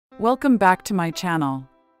Welcome back to my channel.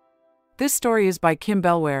 This story is by Kim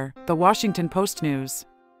Belware, The Washington Post News.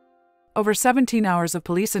 Over 17 hours of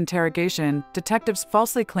police interrogation, detectives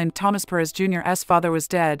falsely claimed Thomas Perez Jr.'s father was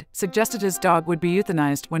dead, suggested his dog would be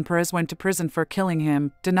euthanized when Perez went to prison for killing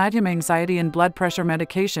him, denied him anxiety and blood pressure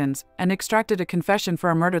medications, and extracted a confession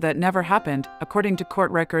for a murder that never happened, according to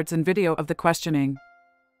court records and video of the questioning.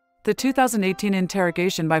 The 2018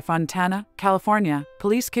 interrogation by Fontana, California,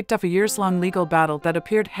 police kicked off a years-long legal battle that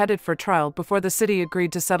appeared headed for trial before the city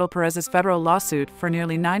agreed to settle Perez's federal lawsuit for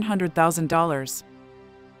nearly $900,000.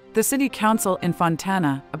 The city council in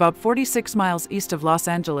Fontana, about 46 miles east of Los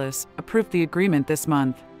Angeles, approved the agreement this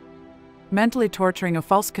month. Mentally torturing a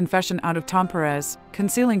false confession out of Tom Perez,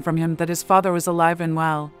 concealing from him that his father was alive and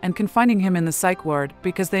well, and confining him in the psych ward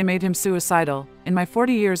because they made him suicidal. In my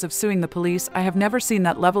 40 years of suing the police, I have never seen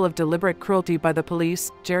that level of deliberate cruelty by the police,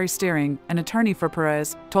 Jerry Steering, an attorney for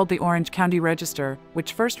Perez, told the Orange County Register,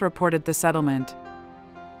 which first reported the settlement.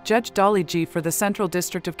 Judge Dolly Gee for the Central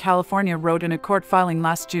District of California wrote in a court filing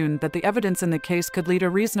last June that the evidence in the case could lead a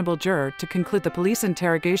reasonable juror to conclude the police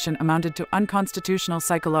interrogation amounted to unconstitutional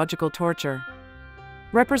psychological torture.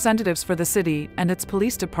 Representatives for the city and its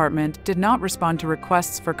police department did not respond to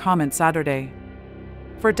requests for comment Saturday.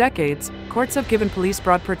 For decades, courts have given police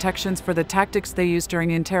broad protections for the tactics they use during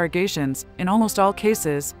interrogations. In almost all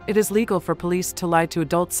cases, it is legal for police to lie to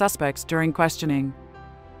adult suspects during questioning.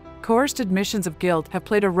 Coerced admissions of guilt have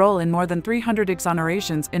played a role in more than 300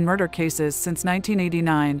 exonerations in murder cases since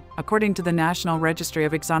 1989, according to the National Registry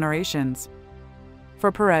of Exonerations.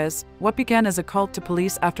 For Perez, what began as a cult to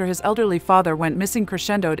police after his elderly father went missing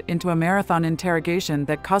crescendoed into a marathon interrogation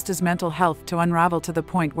that caused his mental health to unravel to the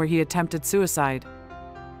point where he attempted suicide.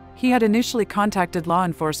 He had initially contacted law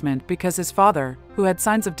enforcement because his father, who had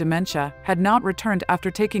signs of dementia, had not returned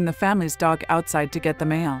after taking the family's dog outside to get the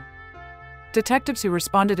mail. Detectives who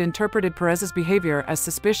responded interpreted Perez's behavior as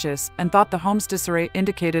suspicious and thought the home's disarray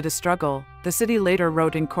indicated a struggle, the city later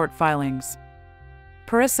wrote in court filings.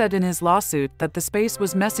 Perez said in his lawsuit that the space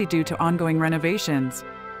was messy due to ongoing renovations.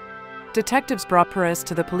 Detectives brought Perez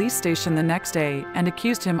to the police station the next day and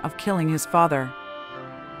accused him of killing his father.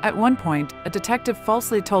 At one point, a detective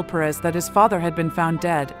falsely told Perez that his father had been found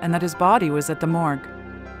dead and that his body was at the morgue.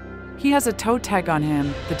 He has a toe tag on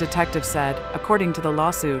him, the detective said, according to the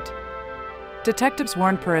lawsuit. Detectives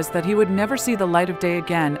warned Perez that he would never see the light of day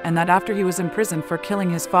again and that after he was imprisoned for killing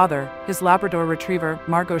his father, his Labrador retriever,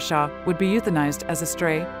 Margot Shaw, would be euthanized as a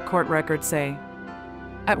stray, court records say.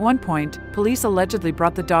 At one point, police allegedly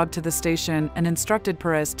brought the dog to the station and instructed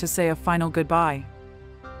Perez to say a final goodbye.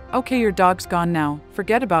 "Okay, your dog's gone now,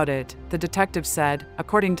 forget about it," the detective said,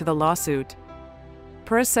 according to the lawsuit.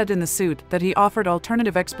 Perez said in the suit that he offered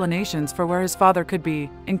alternative explanations for where his father could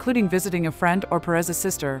be, including visiting a friend or Perez's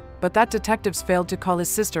sister, but that detectives failed to call his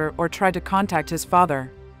sister or try to contact his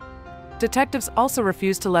father. Detectives also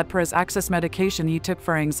refused to let Perez access medication he took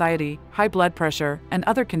for anxiety, high blood pressure, and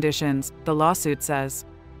other conditions, the lawsuit says.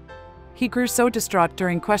 He grew so distraught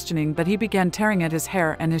during questioning that he began tearing at his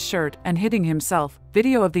hair and his shirt and hitting himself,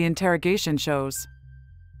 video of the interrogation shows.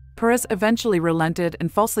 Perez eventually relented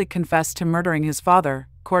and falsely confessed to murdering his father,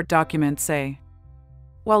 court documents say.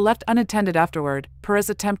 While left unattended afterward,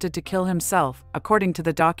 Perez attempted to kill himself, according to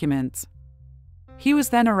the documents. He was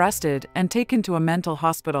then arrested and taken to a mental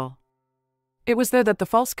hospital. It was there that the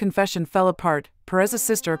false confession fell apart. Perez's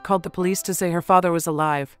sister called the police to say her father was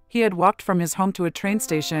alive. He had walked from his home to a train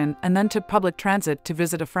station and then took public transit to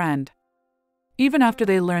visit a friend. Even after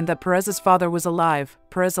they learned that Perez's father was alive,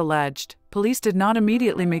 Perez alleged, police did not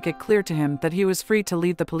immediately make it clear to him that he was free to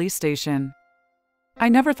leave the police station. "I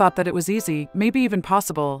never thought that it was easy, maybe even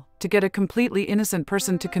possible, to get a completely innocent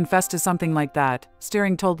person to confess to something like that,"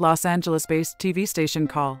 Steering told Los Angeles-based TV station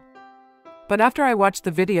Call. "But after I watched the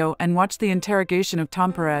video and watched the interrogation of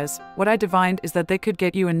Tom Perez, what I divined is that they could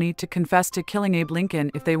get you and me to confess to killing Abe Lincoln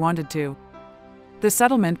if they wanted to." The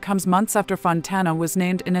settlement comes months after Fontana was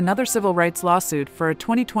named in another civil rights lawsuit for a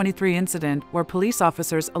 2023 incident where police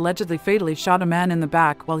officers allegedly fatally shot a man in the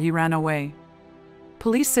back while he ran away.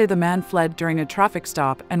 Police say the man fled during a traffic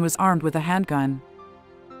stop and was armed with a handgun.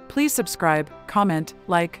 Please subscribe, comment,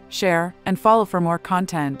 like, share, and follow for more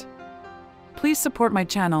content. Please support my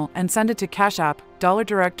channel and send it to Cash App,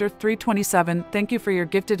 $Director327. Thank you for your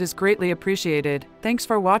gift, it is greatly appreciated. Thanks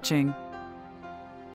for watching.